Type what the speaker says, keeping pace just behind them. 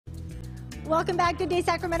Welcome back. Good day,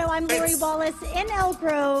 Sacramento. I'm Lori Wallace in Elk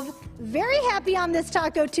Grove. Very happy on this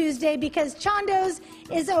Taco Tuesday because Chando's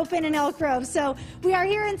is open in Elk Grove. So we are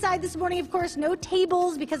here inside this morning. Of course, no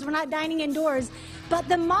tables because we're not dining indoors. But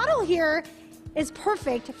the model here is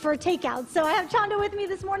perfect for takeout. So I have Chando with me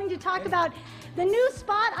this morning to talk about the new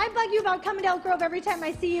spot. I bug you about coming to Elk Grove every time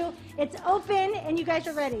I see you. It's open and you guys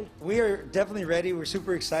are ready. We are definitely ready. We're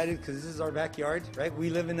super excited because this is our backyard, right? We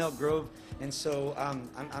live in Elk Grove, and so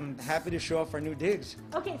I'm happy to show off our new digs.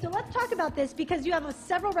 Okay, so let's talk about this because you have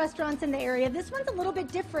several restaurants in the area. This one's a little bit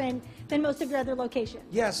different than most of your other locations.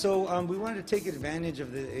 Yeah, so we wanted to take advantage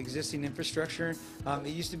of the existing infrastructure. It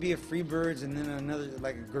used to be a Freebirds and then another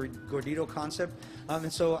like a gordito concept.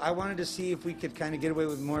 And so I wanted to see if we could kind of get away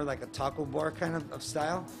with more like a taco bar kind of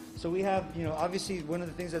style. So we have, you know, obviously one of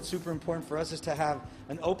the things that's super important for us is to have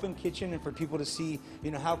an open kitchen and for people to see,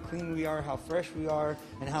 you know, how clean we are, how fresh we are,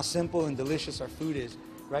 and how simple and delicious our food is,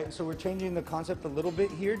 right? So we're changing the concept a little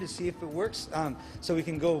bit here to see if it works, so we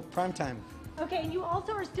can go prime time. Okay, and you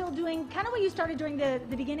also are still doing kind of what you started during the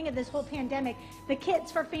beginning of this whole pandemic, the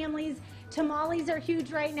kits for families. Tamales are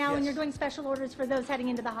huge right now, and you're doing special orders for those heading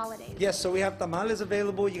into the holidays. Yes, so we have tamales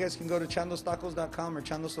available. You guys can go to chandostacos.com or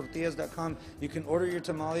chandosortillas.com. You can order your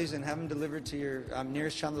tamales and have them delivered to your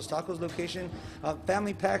nearest Chando's Tacos location.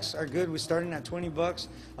 Family packs are good. We're starting at $20,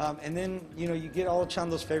 and then you know you get all of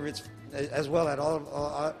Chando's favorites as well at all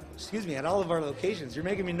of our locations. You're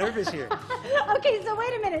making me nervous here. Okay, so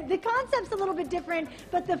wait a minute. The concept's a little bit different,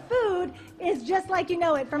 but the food is just like you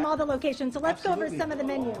know it from all the locations. So let's go over some of the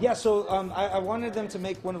menu. Yeah, so I wanted them to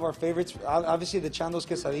make one of our favorites. Obviously, the Chando's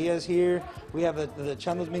quesadillas here. We have the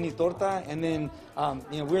Chando's mini torta, and then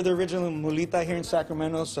you know we're the original mulita here in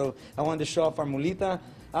Sacramento, so I wanted to show off our mulita.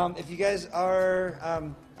 If you guys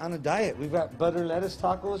are on a diet, we've got butter lettuce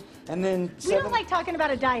tacos, and then we don't like talking about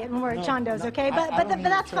a diet when we're at Chando's, okay? But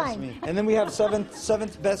that's fine. And then we have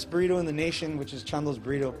seventh best burrito in the nation, which is Chando's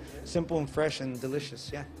burrito, simple and fresh and delicious.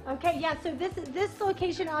 Yeah. Okay, yeah. So this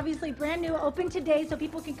location obviously brand new, open today, so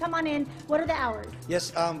people can come on in. What are the hours?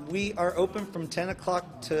 Yes, we are open from 10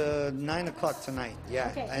 o'clock to 9 o'clock tonight. Yeah.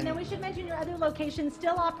 Okay, and then we should mention your other locations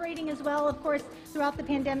still operating as well, of course, throughout the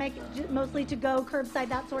pandemic, mostly to go, curbside,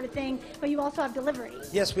 that sort of thing. But you also have delivery.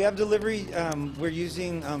 Yes, we have delivery. We're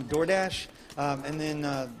using DoorDash, and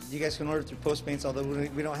then you guys can order through Postmates. Although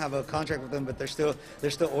we don't have a contract with them, but they're still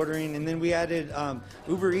ordering. And then we added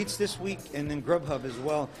Uber Eats this week, and then Grubhub as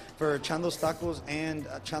well for Chando's Tacos and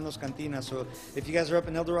Chando's Cantina. So if you guys are up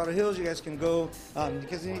in El Dorado Hills, you guys can go. You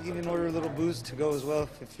guys can even order a little booze to go as well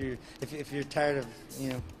if you're tired of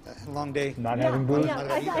a long day. Not having booze.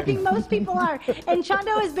 Yeah, I think most people are. And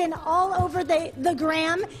Chando has been all over the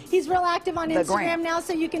gram. He's real active on Instagram now,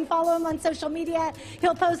 so you can follow him on social media.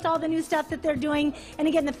 He'll post all the new stuff that they're doing. And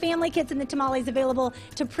again, the family kits and the tamales available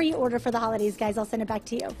to pre-order for the holidays, guys. I'll send it back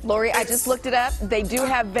to you. Lori, I just looked it up. They do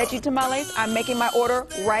have veggie tamales. I'm making my order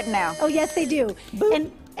right now. Oh, yes, they do.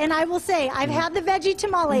 And I will say, I've had the veggie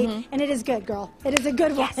tamale, and it is good, girl. It is a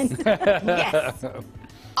good one. Yes.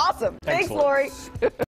 Awesome. Thanks, Lori.